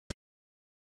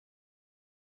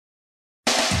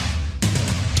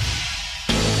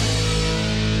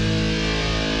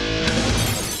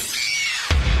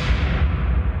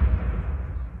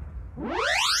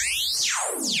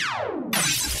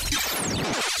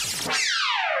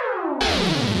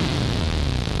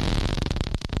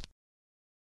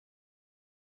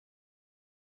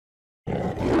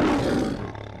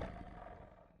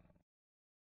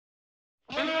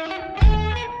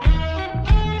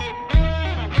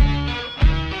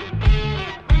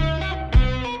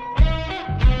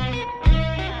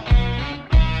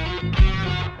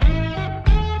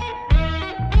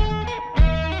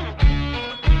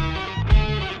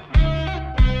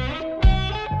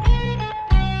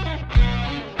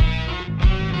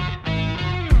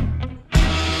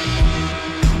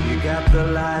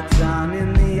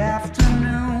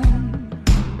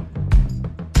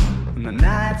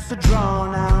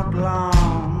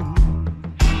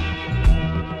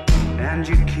and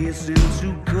your kissing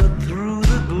to cut through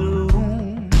the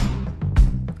gloom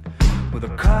with a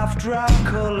cough drop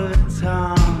colored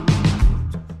tongue.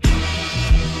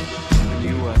 And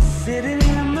you were sitting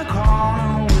in the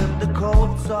corner with the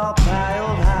coats all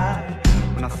piled high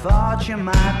when I thought you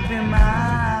might be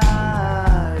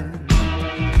mine.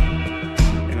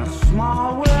 In a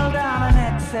small world on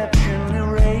an exceptionally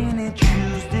rainy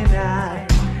Tuesday night,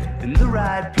 in the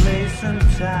right place and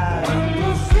time. When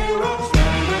the zero's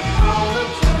standing on the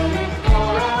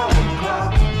 24-hour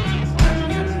clock, when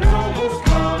you know who's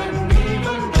calling,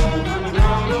 even though the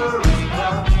number is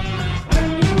blocked. When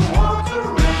you walk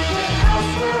around your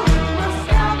house wearing my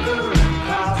staggering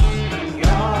cost, and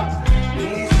your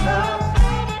knees suck.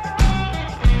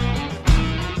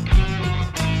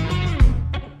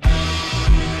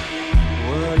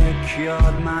 Well, you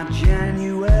cured my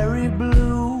January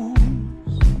blues.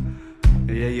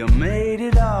 Yeah, you made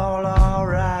it all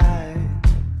alright.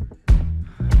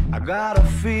 I got a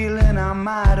feeling I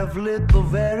might have lit the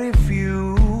very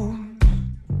fuse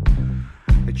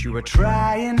that you were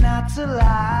trying not to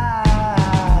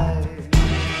lie.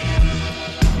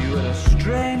 You were a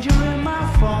stranger in my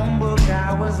phone book.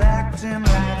 I was acting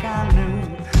like I knew,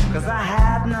 'cause I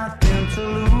had nothing to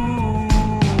lose.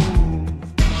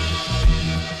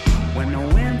 When the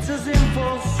winter's in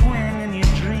full swing and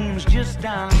your dreams just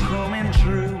aren't coming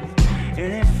true,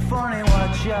 ain't it funny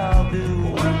what y'all do?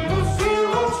 When the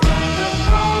zero's standing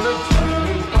on the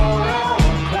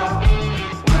 24-hour clock,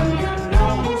 when you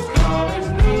know who's calling,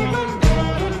 even though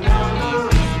the number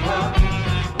is blocked.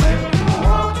 When you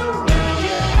walk around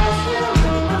your house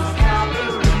wearing my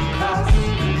staggering cost,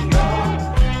 and your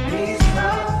knees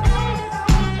suck.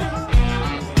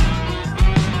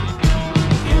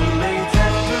 In late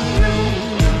afternoon,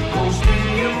 ghost in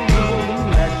your room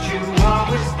that you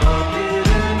always thought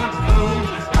didn't approve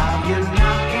of your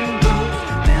knocking boots.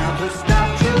 Never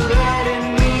stopped you letting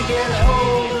me get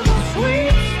hold of the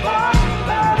sweet spot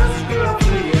by the scruff of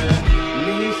your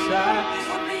knee socks.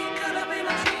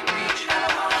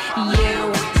 You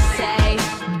say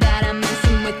that I'm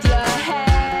messing with your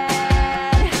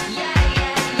head.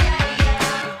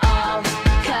 All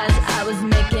 'cause I was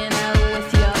making out with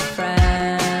your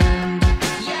friend.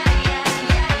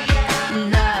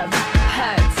 Love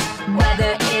hurts,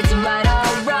 whether it's right or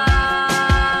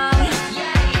wrong.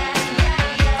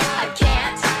 I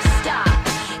can't stop,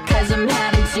 'cause I'm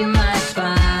having too much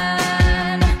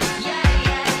fun.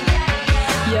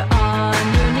 You're on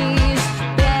your knees,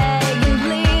 begging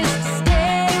please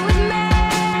stay with me.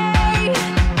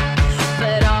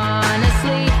 But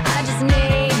honestly, I just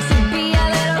need to be a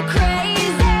little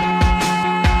crazy.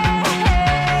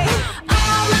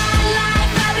 All my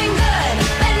life I've been good,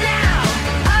 but now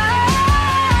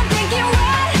I'm thinking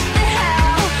what the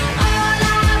hell. All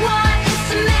I want is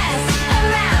to mess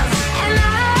around, and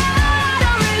I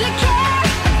don't really care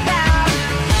about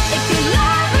if you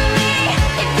love me,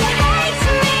 if you hate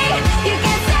me, you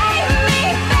can save me,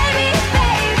 baby,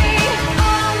 baby.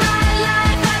 All my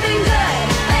life I've been good,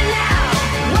 but now,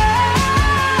 whoa,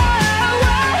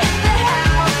 what the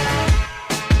hell?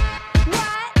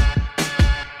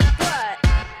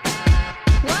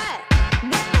 What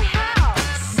the hell?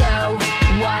 So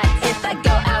what if I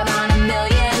go out on a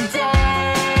million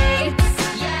dates?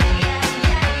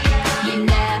 You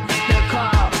never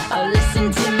call or listen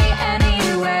to me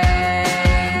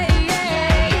anyway.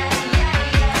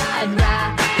 I'd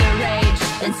rather rage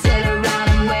than sit around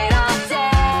and wait all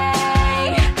day.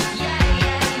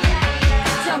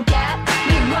 Don't get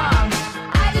me wrong,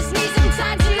 I just need some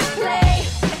time to play.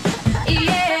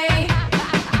 Yeah.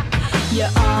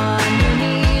 You're on your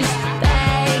knees,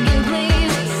 begging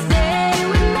please stay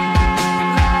with me.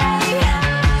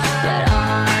 But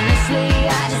honestly,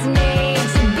 I just need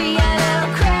to be a little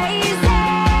crazy.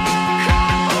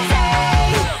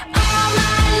 All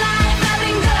my life I've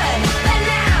been good, but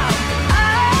now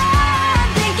I'm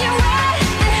thinking what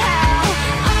the hell.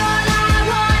 All I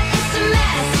want is to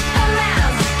mess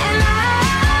around, and I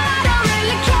don't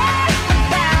really care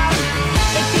about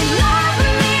if you love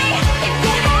me, if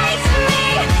you hate me,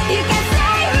 you can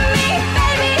save me,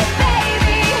 baby,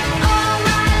 baby. All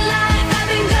my life I've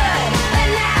been good, but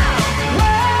now,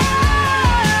 whoa,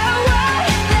 what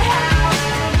the hell?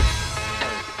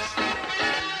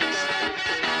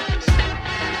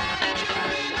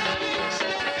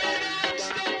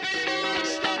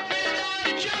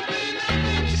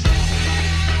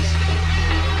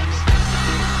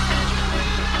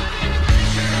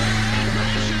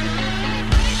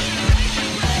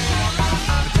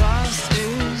 The past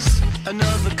is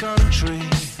another country.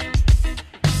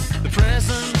 The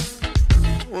present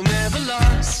will never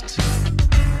last.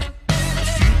 The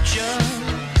future,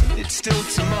 it's still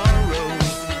tomorrow?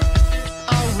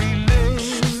 Are we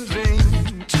living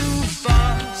too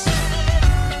fast?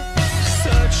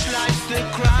 Searchlight the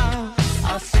crowd,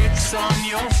 I fix on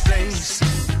your face.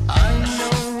 I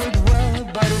know it well,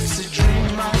 but it's a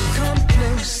dream I can't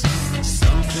place.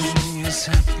 Something is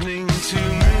happening to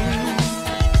me.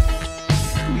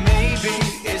 Maybe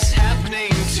it's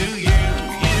happening to you.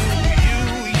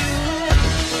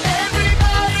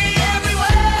 Everybody,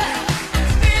 everywhere,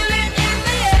 feel it in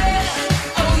the air.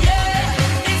 Oh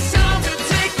yeah, it's time to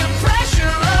take the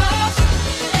pressure off.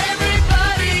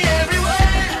 Everybody,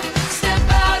 everywhere, step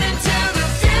out into the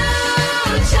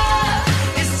future.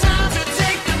 It's time to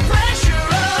take the pressure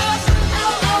off.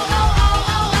 Oh, oh, oh, oh,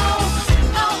 oh,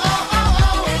 oh, oh, oh, oh,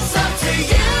 oh. It's up to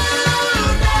you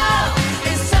now.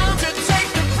 It's time to take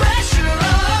the pressure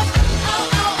off. Oh,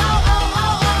 oh, oh, oh,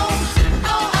 oh, oh,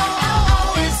 oh, oh, oh,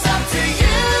 oh. It's up to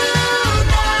you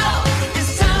now.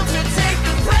 It's time to take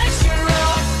the pressure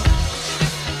off.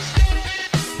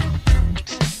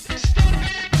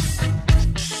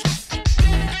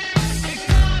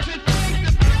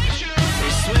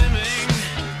 We're swimming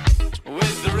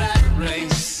with the rat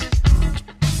race.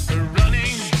 We're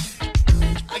running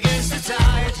against the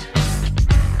tide.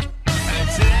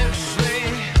 It's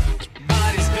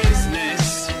everybody's business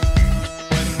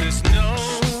when there's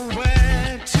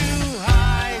nowhere to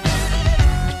hide.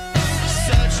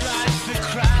 Searchlight the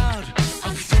crowd,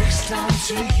 I'm fixed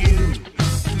onto you.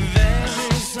 There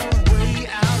is a way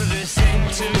out of this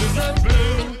into the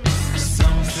blue.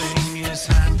 Something is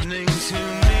happening to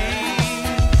me.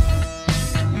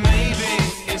 Maybe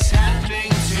it's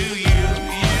happening to you.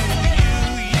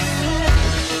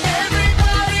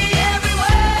 Everybody,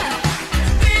 everywhere,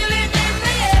 feel it in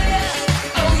the air.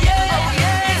 Oh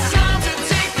yeah, it's time to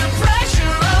take the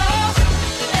pressure off.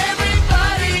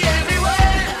 Everybody,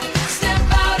 everywhere, step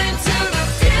out into the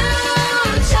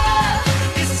future.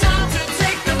 It's time to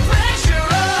take the pressure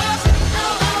off.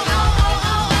 Oh, oh, oh,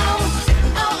 oh, oh,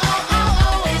 oh, oh, oh,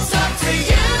 oh. It's up to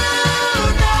you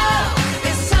now.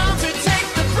 It's time to take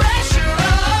the pressure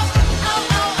off. Oh,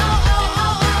 oh, oh, oh,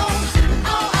 oh,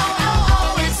 oh, oh, oh,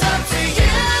 oh. It's up to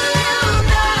you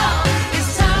now.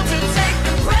 It's time to take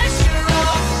the pressure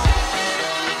off.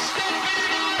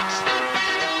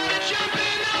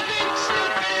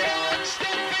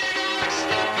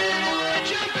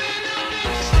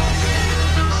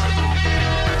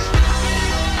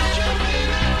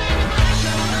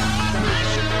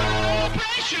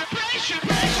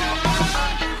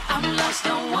 I'm lost,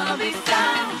 don't wanna be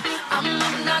found. I'm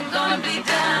not gonna be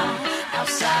down.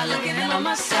 Outside looking in on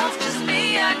myself, just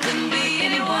me. I couldn't be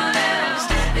anyone else.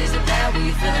 Is it that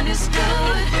we feeling it's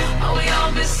good? Are we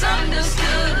all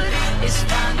misunderstood? It's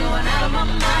fine going out of my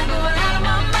mind, going